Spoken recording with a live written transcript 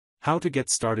How to get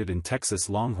started in Texas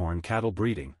Longhorn cattle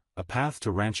breeding, a path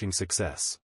to ranching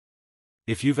success.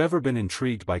 If you've ever been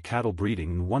intrigued by cattle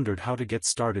breeding and wondered how to get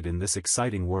started in this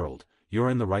exciting world, you're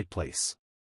in the right place.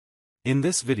 In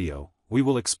this video, we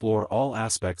will explore all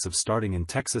aspects of starting in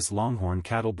Texas Longhorn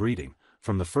cattle breeding,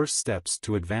 from the first steps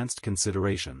to advanced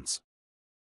considerations.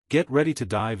 Get ready to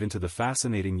dive into the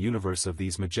fascinating universe of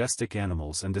these majestic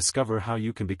animals and discover how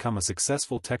you can become a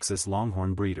successful Texas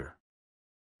Longhorn breeder.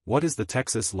 What is the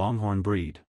Texas Longhorn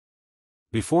breed?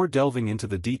 Before delving into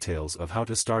the details of how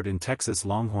to start in Texas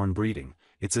Longhorn breeding,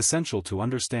 it's essential to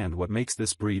understand what makes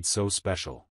this breed so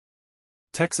special.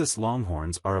 Texas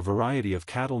Longhorns are a variety of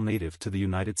cattle native to the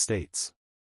United States.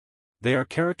 They are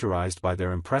characterized by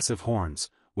their impressive horns,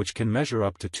 which can measure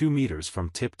up to 2 meters from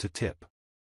tip to tip.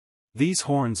 These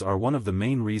horns are one of the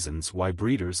main reasons why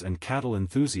breeders and cattle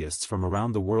enthusiasts from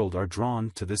around the world are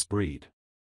drawn to this breed.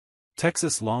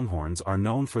 Texas Longhorns are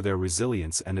known for their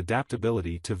resilience and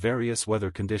adaptability to various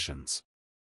weather conditions.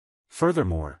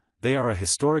 Furthermore, they are a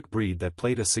historic breed that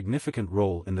played a significant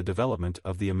role in the development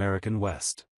of the American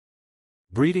West.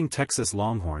 Breeding Texas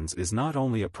Longhorns is not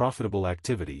only a profitable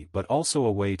activity but also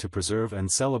a way to preserve and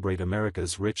celebrate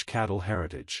America's rich cattle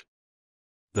heritage.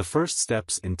 The first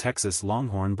steps in Texas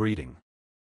Longhorn breeding.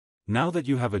 Now that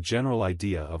you have a general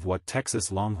idea of what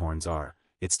Texas Longhorns are,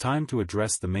 it's time to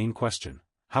address the main question: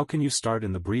 how can you start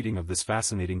in the breeding of this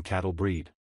fascinating cattle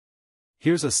breed?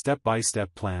 Here's a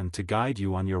step-by-step plan to guide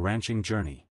you on your ranching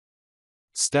journey.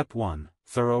 Step 1.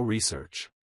 Thorough research.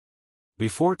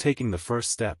 Before taking the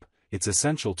first step, it's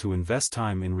essential to invest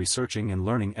time in researching and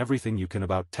learning everything you can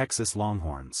about Texas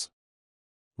Longhorns.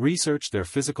 Research their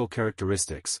physical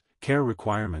characteristics, care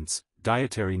requirements,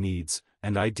 dietary needs,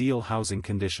 and ideal housing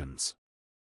conditions.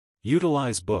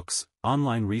 Utilize books,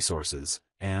 online resources,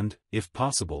 and, if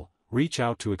possible, reach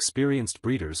out to experienced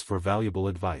breeders for valuable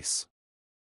advice.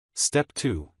 Step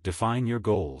 2. Define your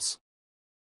goals.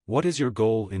 What is your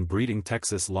goal in breeding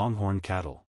Texas Longhorn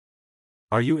cattle?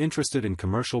 Are you interested in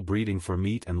commercial breeding for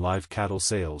meat and live cattle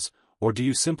sales, or do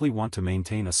you simply want to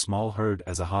maintain a small herd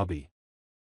as a hobby?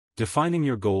 Defining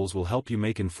your goals will help you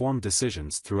make informed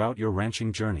decisions throughout your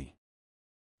ranching journey.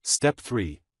 Step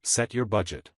 3. Set your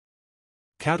budget.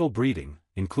 Cattle breeding,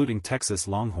 including Texas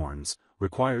Longhorns,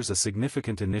 requires a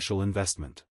significant initial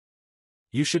investment.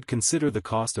 You should consider the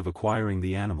cost of acquiring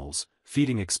the animals,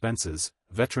 feeding expenses,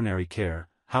 veterinary care,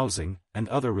 housing, and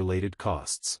other related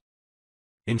costs.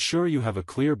 Ensure you have a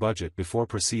clear budget before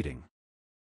proceeding.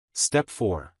 Step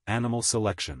 4. Animal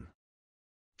selection.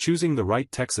 Choosing the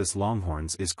right Texas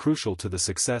Longhorns is crucial to the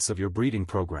success of your breeding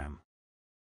program.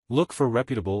 Look for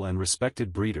reputable and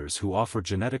respected breeders who offer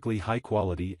genetically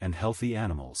high-quality and healthy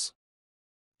animals.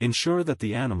 Ensure that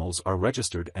the animals are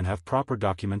registered and have proper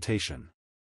documentation.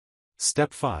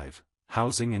 Step 5.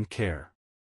 Housing and care.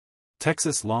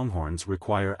 Texas Longhorns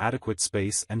require adequate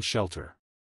space and shelter.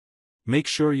 Make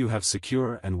sure you have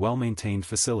secure and well-maintained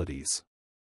facilities.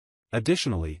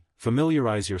 Additionally,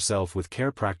 familiarize yourself with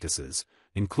care practices,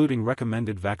 including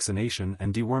recommended vaccination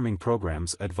and deworming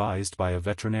programs advised by a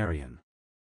veterinarian.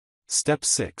 Step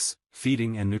 6.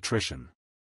 Feeding and nutrition.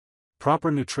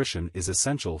 Proper nutrition is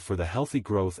essential for the healthy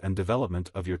growth and development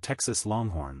of your Texas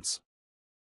Longhorns.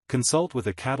 Consult with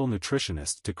a cattle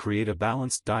nutritionist to create a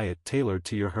balanced diet tailored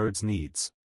to your herd's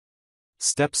needs.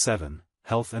 Step 7.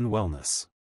 Health and wellness.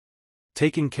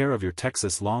 Taking care of your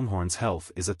Texas Longhorns'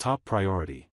 health is a top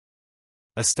priority.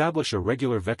 Establish a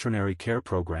regular veterinary care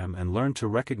program and learn to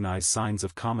recognize signs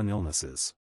of common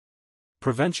illnesses.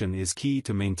 Prevention is key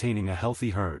to maintaining a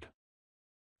healthy herd.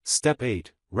 Step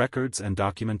 8. Records and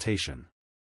documentation.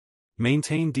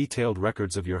 Maintain detailed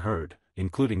records of your herd,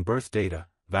 including birth data,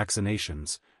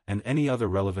 vaccinations, and any other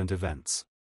relevant events.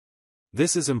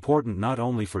 This is important not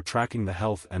only for tracking the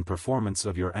health and performance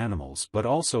of your animals but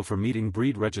also for meeting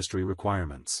breed registry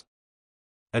requirements.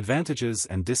 Advantages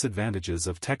and disadvantages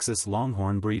of Texas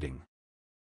Longhorn breeding.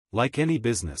 Like any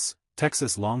business,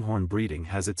 Texas Longhorn breeding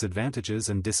has its advantages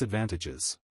and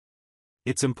disadvantages.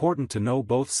 It's important to know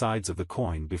both sides of the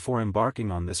coin before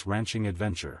embarking on this ranching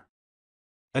adventure.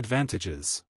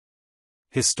 Advantages.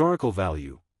 Historical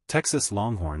value. Texas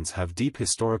Longhorns have deep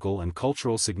historical and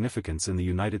cultural significance in the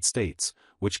United States,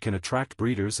 which can attract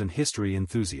breeders and history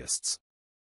enthusiasts.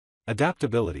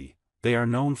 Adaptability. They are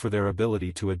known for their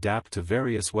ability to adapt to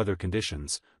various weather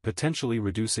conditions, potentially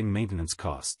reducing maintenance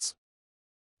costs.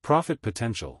 Profit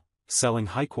potential. Selling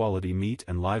high-quality meat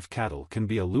and live cattle can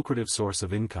be a lucrative source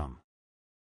of income.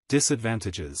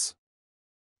 Disadvantages.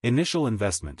 Initial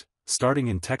investment. Starting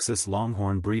in Texas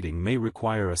Longhorn breeding may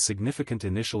require a significant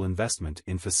initial investment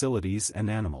in facilities and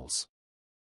animals.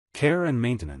 Care and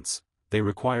maintenance. they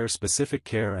require specific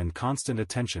care and constant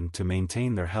attention to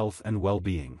maintain their health and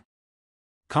well-being.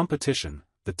 Competition.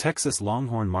 The Texas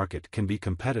Longhorn market can be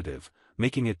competitive,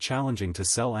 making it challenging to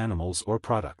sell animals or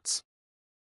products.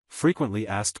 Frequently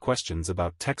asked questions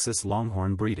about Texas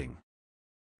Longhorn breeding.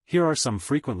 Here are some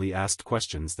frequently asked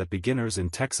questions that beginners in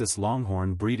Texas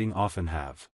Longhorn breeding often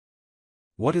have.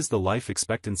 What is the life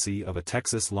expectancy of a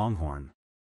Texas Longhorn?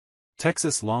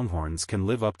 Texas Longhorns can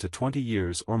live up to 20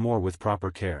 years or more with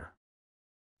proper care.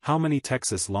 How many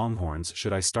Texas Longhorns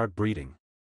should I start breeding?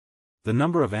 The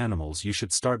number of animals you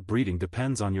should start breeding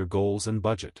depends on your goals and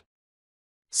budget.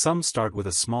 Some start with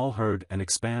a small herd and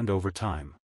expand over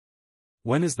time.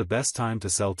 When is the best time to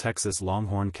sell Texas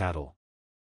Longhorn cattle?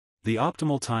 The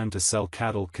optimal time to sell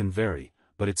cattle can vary,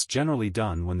 but it's generally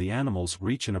done when the animals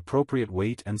reach an appropriate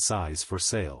weight and size for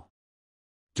sale.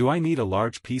 Do I need a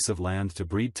large piece of land to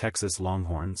breed Texas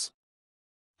Longhorns?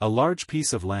 A large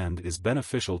piece of land is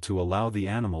beneficial to allow the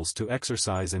animals to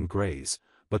exercise and graze,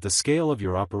 but the scale of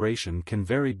your operation can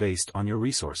vary based on your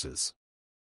resources.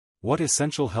 What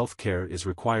essential health care is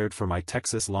required for my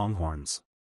Texas Longhorns?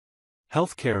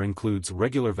 Health care includes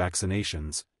regular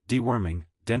vaccinations, deworming,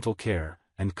 dental care,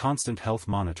 and constant health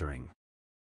monitoring.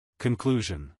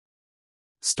 Conclusion.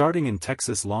 Starting in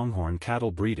Texas Longhorn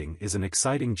cattle breeding is an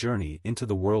exciting journey into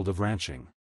the world of ranching.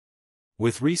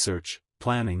 With research,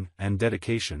 planning, and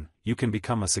dedication, you can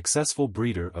become a successful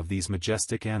breeder of these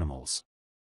majestic animals.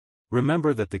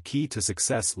 Remember that the key to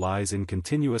success lies in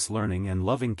continuous learning and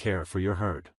loving care for your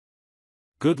herd.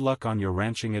 Good luck on your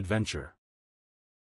ranching adventure.